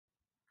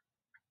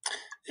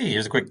Hey,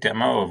 here's a quick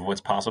demo of what's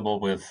possible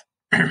with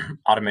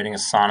automating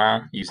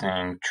Asana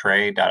using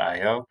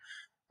tray.io.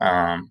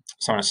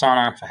 So in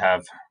Asana, I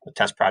have a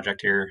test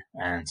project here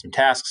and some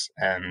tasks,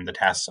 and the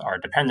tasks are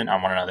dependent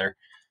on one another.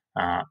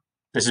 Uh,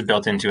 this is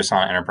built into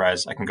Asana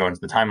Enterprise. I can go into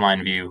the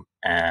timeline view,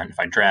 and if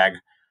I drag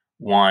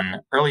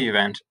one early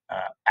event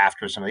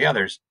after some of the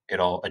others,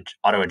 it'll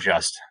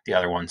auto-adjust the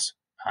other ones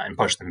and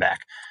push them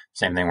back.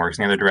 Same thing works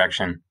in the other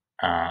direction.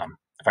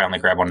 If I only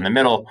grab one in the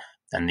middle,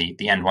 then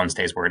the end one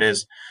stays where it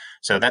is.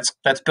 So that's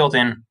built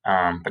in,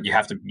 but you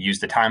have to use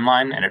the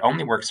timeline, and it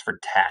only works for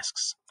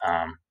tasks.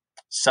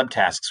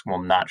 Subtasks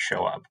will not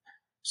show up.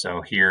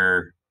 So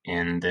here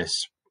in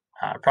this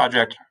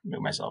project,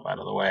 move myself out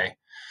of the way.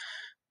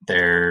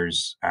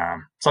 There's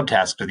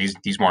subtasks, but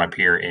these won't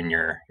appear in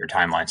your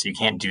timeline, so you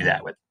can't do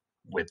that with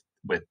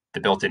the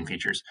built-in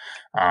features.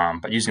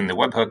 But using the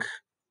webhook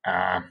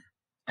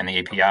and the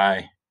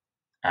API,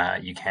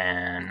 you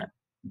can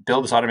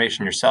build this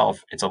automation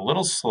yourself. It's a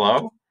little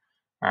slow.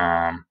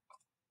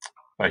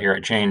 But here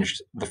I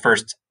changed the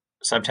first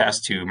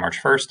subtask to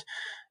March 1st,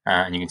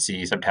 and you can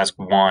see subtask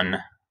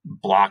 1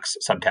 blocks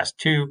subtask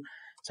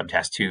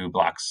 2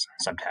 blocks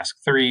subtask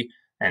 3,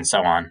 and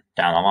so on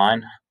down the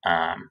line.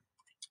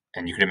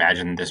 And you could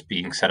imagine this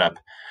being set up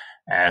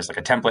as like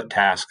a template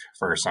task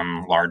for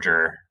some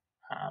larger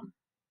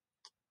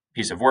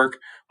piece of work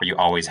where you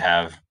always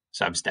have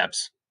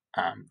sub-steps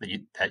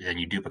that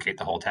you duplicate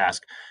the whole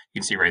task.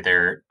 You can see right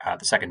there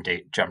the second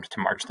date jumped to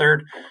March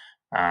 3rd.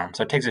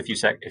 So it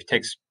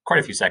takes quite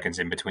a few seconds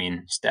in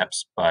between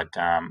steps, but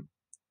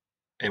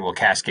it will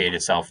cascade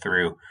itself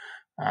through.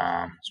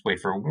 Let's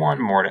wait for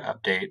one more to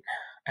update.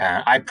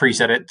 I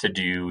preset it to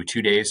do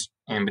 2 days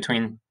in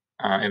between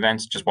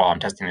events just while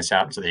I'm testing this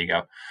out. So there you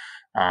go.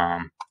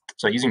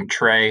 So using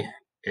Tray,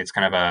 it's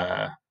kind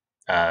of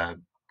a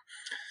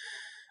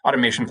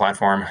automation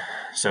platform.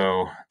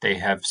 So they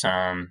have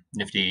some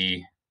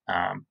nifty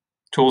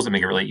tools that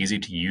make it really easy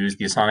to use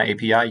the Asana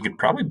API. You could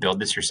probably build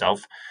this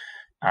yourself.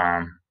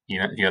 You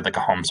had like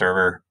a home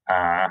server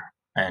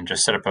and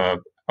just set up a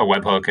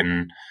webhook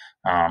and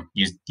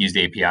use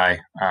the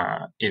API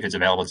if it's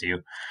available to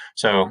you.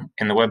 So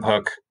in the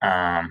webhook,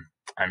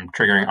 I'm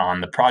triggering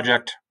on the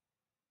project.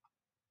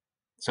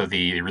 So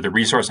the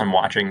resource I'm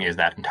watching is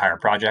that entire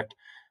project.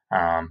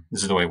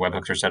 This is the way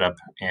webhooks are set up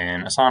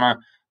in Asana.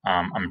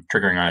 I'm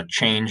triggering on a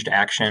changed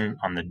action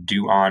on the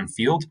do on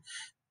field.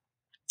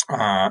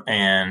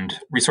 And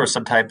resource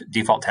subtype,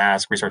 default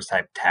task, resource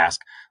type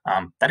task.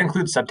 That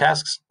includes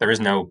subtasks. There is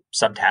no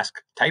subtask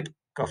type,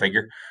 go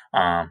figure.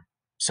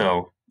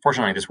 So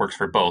fortunately, this works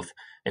for both.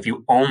 If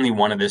you only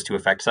wanted this to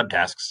affect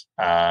subtasks,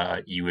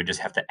 you would just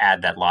have to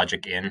add that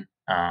logic in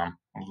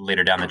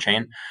later down the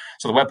chain.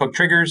 So the webhook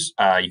triggers,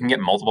 you can get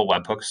multiple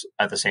webhooks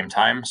at the same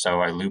time.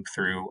 So I loop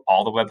through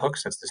all the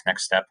webhooks. That's this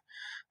next step.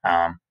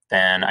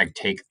 Then I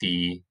take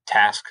the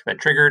task that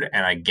triggered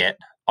and I get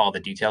all the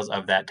details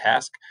of that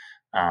task.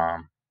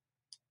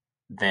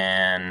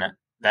 Then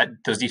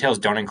those details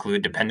don't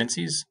include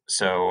dependencies.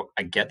 So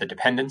I get the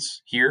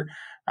dependents here.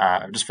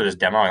 Just for this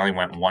demo, I only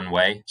went one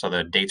way, so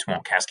the dates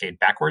won't cascade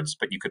backwards,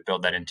 but you could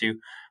build that into.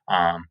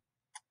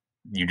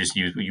 You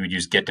would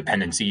use get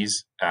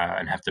dependencies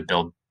and have to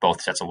build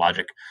both sets of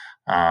logic.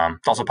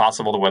 It's also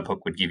possible the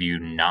webhook would give you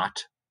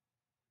not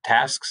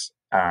tasks.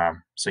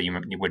 So you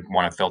would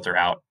want to filter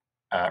out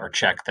or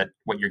check that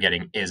what you're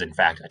getting is in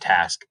fact a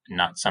task,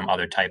 not some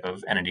other type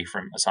of entity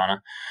from Asana.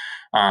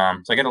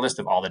 So I get a list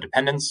of all the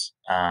dependents.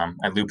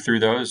 I loop through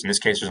those. In this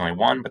case, there's only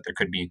one, but there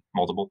could be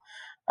multiple.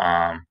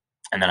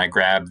 And then I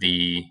grab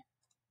the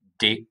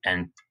date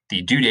and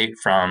the due date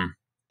from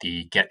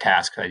the get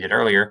task that I did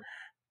earlier,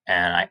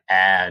 and I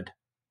add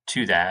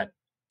to that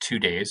 2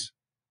 days.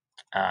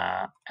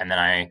 And then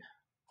I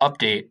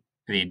update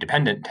the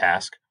dependent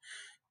task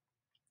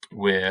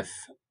with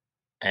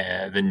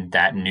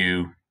that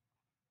new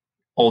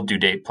old due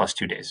date plus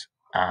 2 days.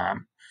 I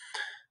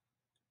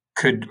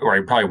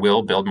probably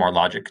will build more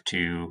logic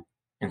to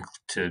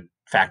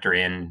factor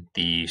in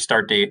the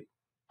start date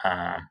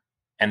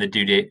and the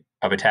due date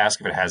of a task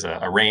if it has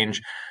a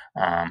range,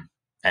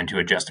 and to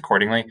adjust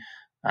accordingly.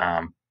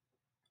 I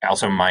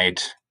also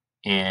might,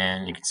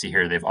 you can see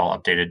here they've all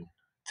updated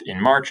in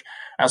March.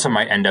 I also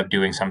might end up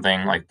doing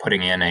something like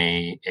putting in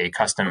a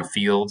custom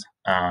field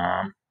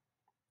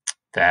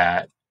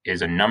that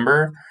is a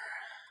number,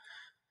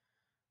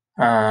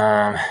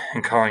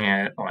 and calling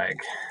it like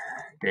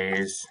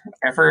days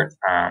effort.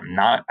 I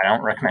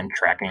don't recommend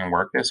tracking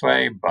work this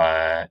way,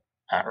 but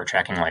or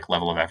tracking like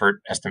level of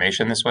effort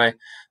estimation this way.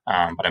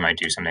 But I might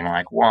do something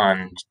like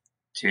 1,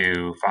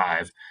 2,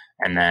 5,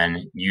 and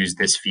then use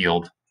this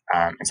field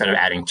instead of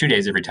adding 2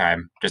 days every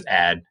time. Just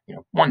add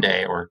 1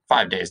 day or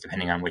 5 days,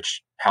 depending on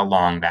how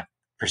long that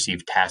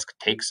perceived task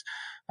takes.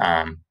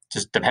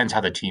 Just depends how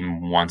the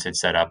team wants it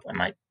set up. I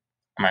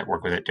might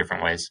work with it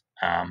different ways,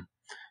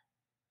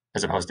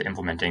 as opposed to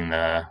implementing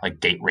the like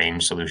date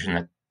range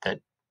solution that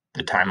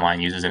the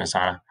timeline uses in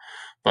Asana.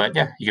 But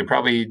yeah, you could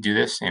probably do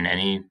this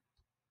in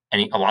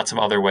lots of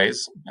other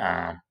ways.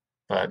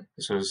 But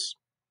this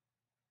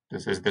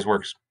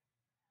works.